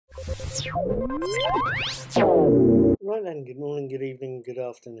Right then, good morning, good evening, good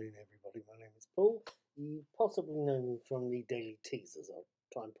afternoon, everybody. My name is Paul. You possibly know me from the Daily Teasers. I'll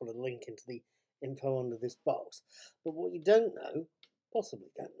try and put a link into the info under this box. But what you don't know, possibly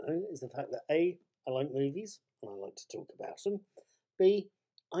don't know, is the fact that A, I like movies, and I like to talk about them. B,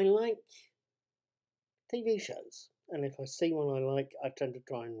 I like TV shows. And if I see one I like, I tend to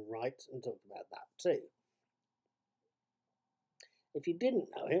try and write and talk about that too. If you didn't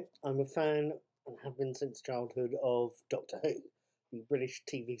know it, I'm a fan, and have been since childhood, of Doctor Who, the British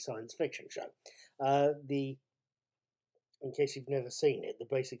TV science fiction show. In case you've never seen it, the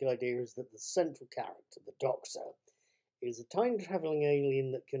basic idea is that the central character, the Doctor, is a time-travelling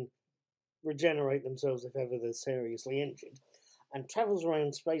alien that can regenerate themselves if ever they're seriously injured, and travels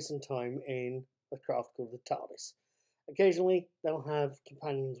around space and time in a craft called the TARDIS. Occasionally, they'll have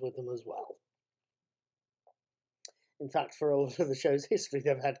companions with them as well. In fact, for a lot of the show's history,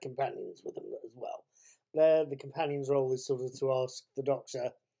 they've had companions with them as well. The companion's role is sort of to ask the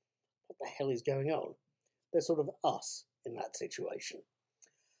Doctor, what the hell is going on? They're sort of us in that situation.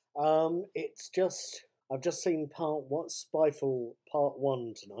 I've just seen Spyfall Part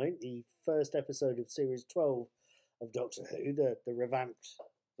 1 tonight, the first episode of Series 12 of Doctor Who, the revamped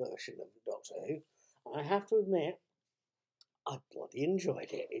version of Doctor Who. And I have to admit, I bloody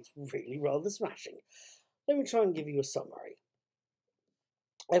enjoyed it. It's really rather smashing. Let me try and give you a summary.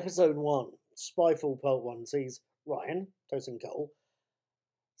 Episode 1, Spyfall Part 1, sees Ryan, Tosin Cole,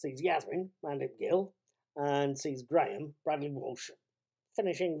 sees Yasmin, Mandip Gill, and sees Graham, Bradley Walsh,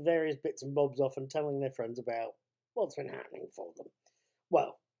 finishing various bits and bobs off and telling their friends about what's been happening for them.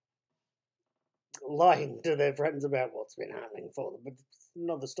 Well, lying to their friends about what's been happening for them, but it's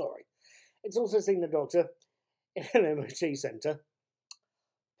another story. It's also seen the Doctor in an MOT centre,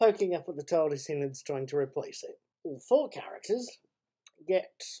 poking up at the TARDIS innards trying to replace it. All four characters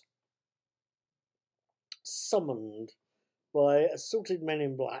get summoned by assaulted men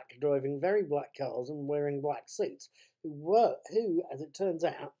in black, driving very black cars and wearing black suits, who, as it turns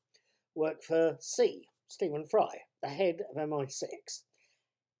out, work for Stephen Fry, the head of MI6.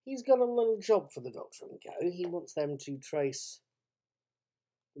 He's got a little job for the Doctor and co. He wants them to trace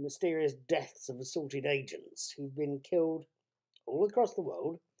the mysterious deaths of assaulted agents who've been killed all across the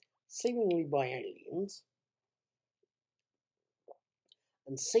world, seemingly by aliens,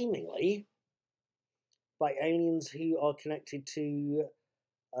 and seemingly by aliens who are connected to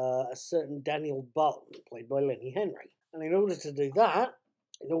a certain Daniel Barton, played by Lenny Henry. And in order to do that,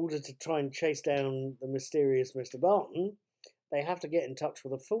 in order to try and chase down the mysterious Mr. Barton, they have to get in touch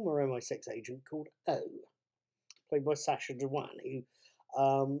with a former MI6 agent called O, played by Sacha Dhawan, who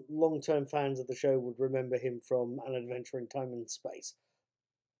long-term fans of the show would remember him from An Adventure in Time and Space.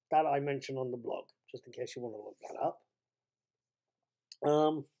 That I mention on the blog, just in case you want to look that up.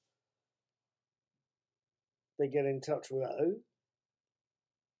 They get in touch with O.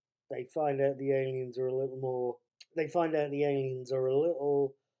 They find out the aliens are a little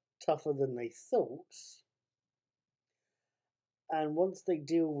tougher than they thought. And once they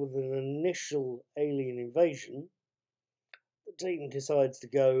deal with an initial alien invasion, the team decides to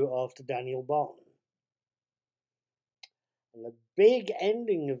go after Daniel Barton. And the big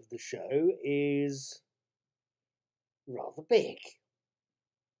ending of the show is rather big.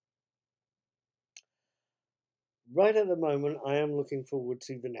 Right at the moment, I am looking forward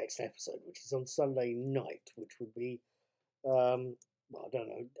to the next episode, which is on Sunday night, which would be, well, I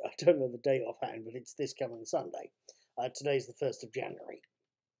don't know the date offhand, but it's this coming Sunday. Today's the 1st of January.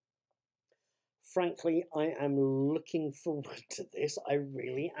 Frankly, I am looking forward to this. I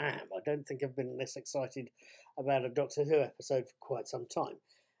really am. I don't think I've been this excited about a Doctor Who episode for quite some time.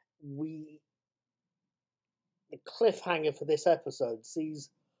 The cliffhanger for this episode sees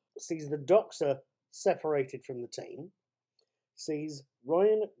the Doctor separated from the team, sees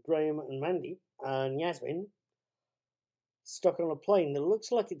Ryan, Graham and Mandy and Yasmin stuck on a plane that looks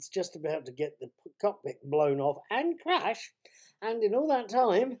like it's just about to get the cockpit blown off and crash, and in all that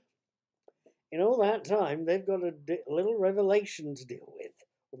time, they've got a little revelation to deal with.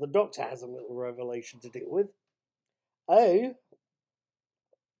 Well, the Doctor has a little revelation to deal with. Oh,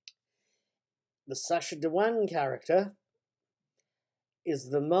 the Sacha Dhawan character is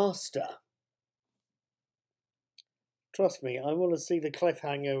the Master. Trust me, I want to see the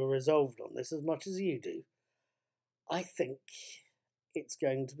cliffhanger resolved on this as much as you do. I think it's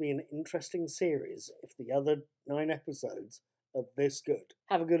going to be an interesting series if the other 9 episodes are this good.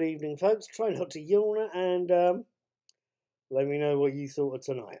 Have a good evening, folks. Try not to yawn, and let me know what you thought of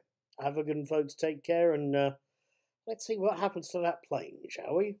tonight. Have a good one, folks. Take care, and let's see what happens to that plane,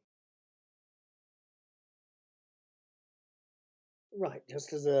 shall we? Right,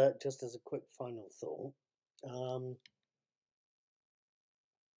 just as a quick final thought,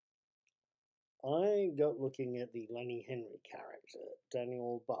 I got looking at the Lenny Henry character,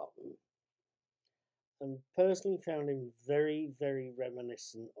 Daniel Barton, and personally found him very, very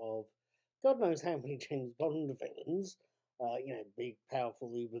reminiscent of God knows how many James Bond villains. Big,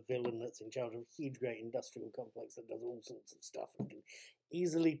 powerful uber villain that's in charge of a huge, great industrial complex that does all sorts of stuff and can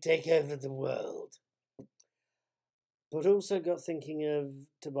easily take over the world. But also got thinking of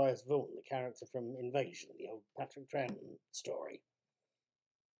Tobias Vaughan, the character from Invasion, the old Patrick Troughton story.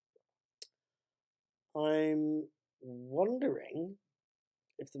 I'm wondering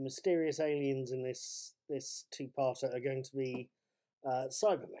if the mysterious aliens in this two-parter are going to be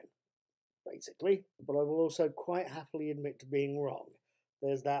Cybermen, basically. But I will also quite happily admit to being wrong.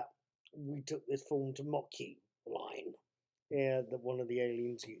 There's that "we took this form to mock you" line, that one of the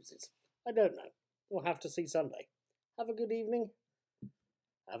aliens uses. I don't know. We'll have to see Sunday. Have a good evening.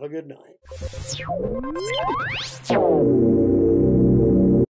 Have a good night.